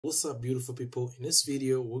What's up, beautiful people? In this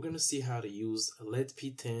video we're going to see how to use a LED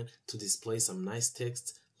P10 to display some nice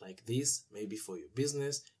text like this, maybe for your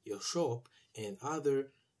business, your shop, and other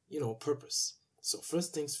purpose. So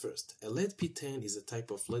first things first, a LED P10 is a type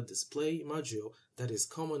of LED display module that is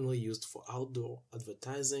commonly used for outdoor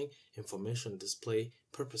advertising information display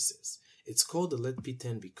purposes. It's called a LED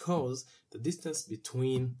P10 because the distance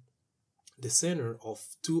between the center of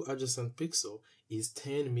two adjacent pixels is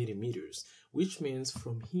 10 millimeters, which means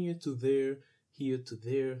from here to there,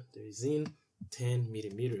 there is in 10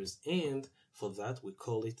 millimeters, and for that we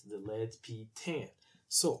call it the LED P10.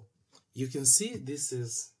 So you can see this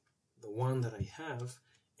is the one that I have,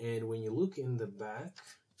 and when you look in the back,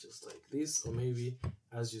 just like this, or maybe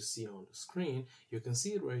as you see on the screen, you can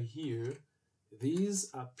see it right here.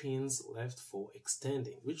 These are pins left for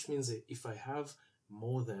extending, which means that if I have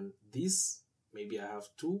more than this, maybe I have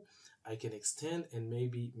two, I can extend and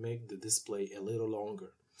maybe make the display a little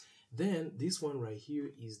longer. Then this one right here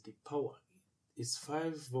is the power. It's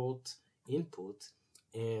 5-volt input,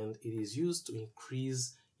 and it is used to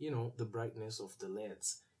increase the brightness of the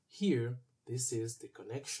LEDs. Here, this is the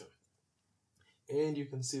connection, and you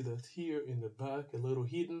can see that here in the back, a little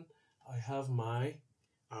hidden, I have my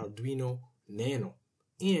Arduino Nano,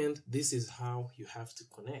 and this is how you have to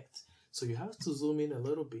connect. So you have to zoom in a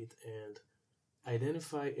little bit and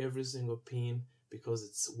identify every single pin because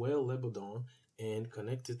it's well labeled on and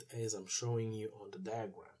connected as I'm showing you on the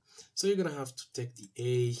diagram. So you're gonna have to take the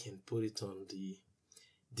A and put it on the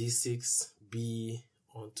D6, B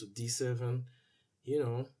onto D7,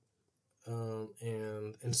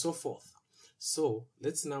 and so forth. So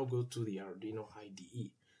let's now go to the Arduino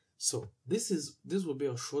IDE. So this will be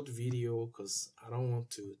a short video because I don't want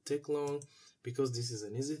to take long, because this is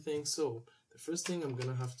an easy thing. So the first thing I'm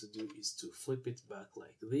gonna have to do is to flip it back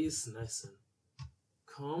like this, nice and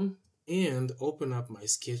calm, and open up my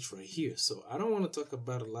sketch right here. So I don't want to talk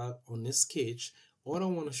about a lot on this sketch. What I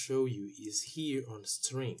want to show you is here on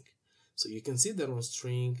string. So you can see that on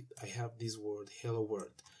string I have this word, hello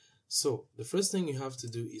world. So the first thing you have to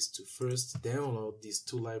do is to first download these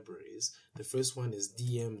two libraries. The first one is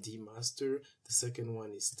DMD master, the second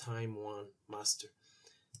one is time1 master.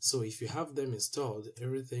 So if you have them installed,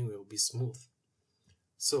 everything will be smooth.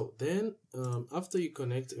 So then after you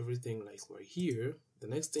connect everything like right here, the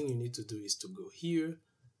next thing you need to do is to go here.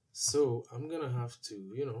 So I'm gonna have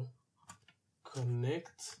to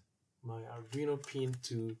connect my Arduino pin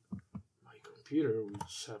to my computer,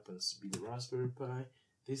 which happens to be the Raspberry Pi.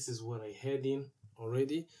 This is what I had in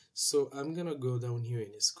already. So I'm gonna go down here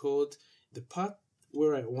in this code. The part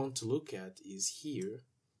where I want to look at is here,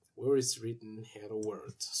 where it's written hello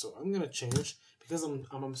world. So I'm gonna change, because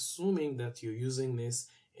I'm assuming that you're using this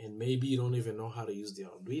and maybe you don't even know how to use the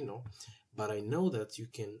Arduino, but I know that you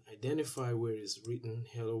can identify where it's written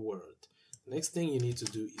hello world. Next thing you need to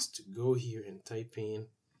do is to go here and type in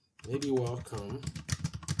maybe welcome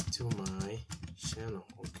to my channel,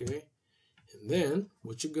 okay? And then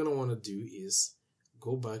what you're gonna want to do is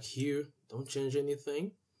go back here, don't change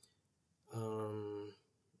anything,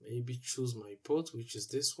 maybe choose my port, which is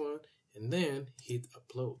this one, and then hit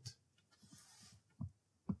upload.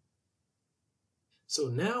 So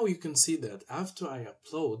now you can see that after I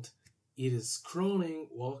upload, it is scrolling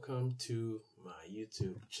welcome to my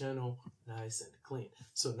YouTube channel, nice and clean.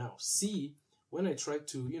 So now see, when I try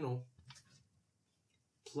to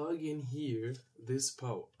plug in here this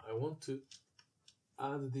power, I want to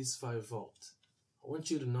add this 5-volt. I want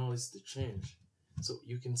you to notice the change. So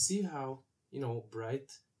you can see how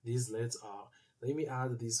bright these LEDs are. Let me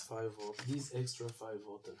add these 5-volt, these extra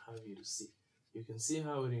 5-volt, and have you to see. You can see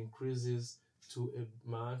how it increases to a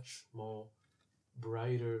much more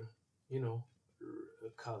brighter,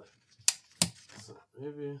 color.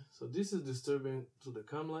 So this is disturbing to the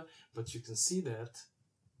camera, but you can see that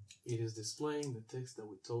it is displaying the text that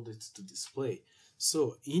we told it to display.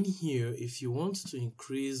 So in here, if you want to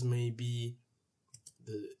increase maybe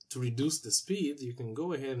to reduce the speed, you can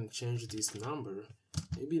go ahead and change this number,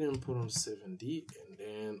 maybe then put on 70 and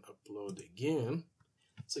then upload again.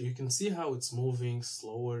 So you can see how it's moving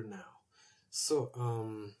slower now. So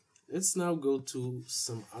let's now go to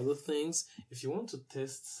some other things. If you want to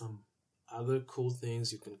test some other cool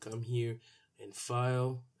things, you can come here and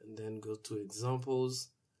file and then go to examples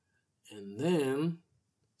and then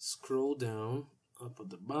scroll down up at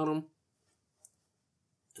the bottom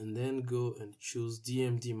and then go and choose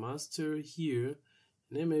DMD master here,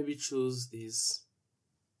 and then maybe choose this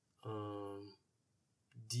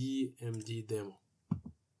DMD demo.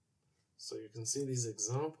 So you can see this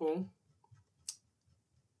example.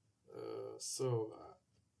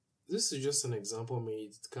 This is just an example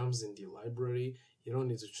made. It comes in the library. You don't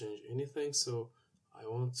need to change anything. So I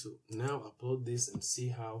want to now upload this and see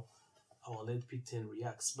how our LED p10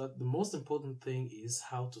 reacts. But the most important thing is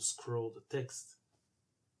how to scroll the text.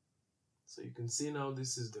 So you can see now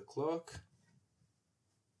this is the clock.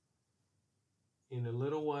 In a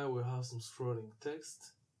little while we'll have some scrolling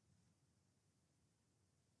text.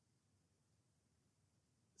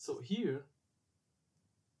 So here,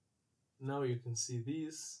 now you can see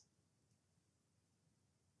this.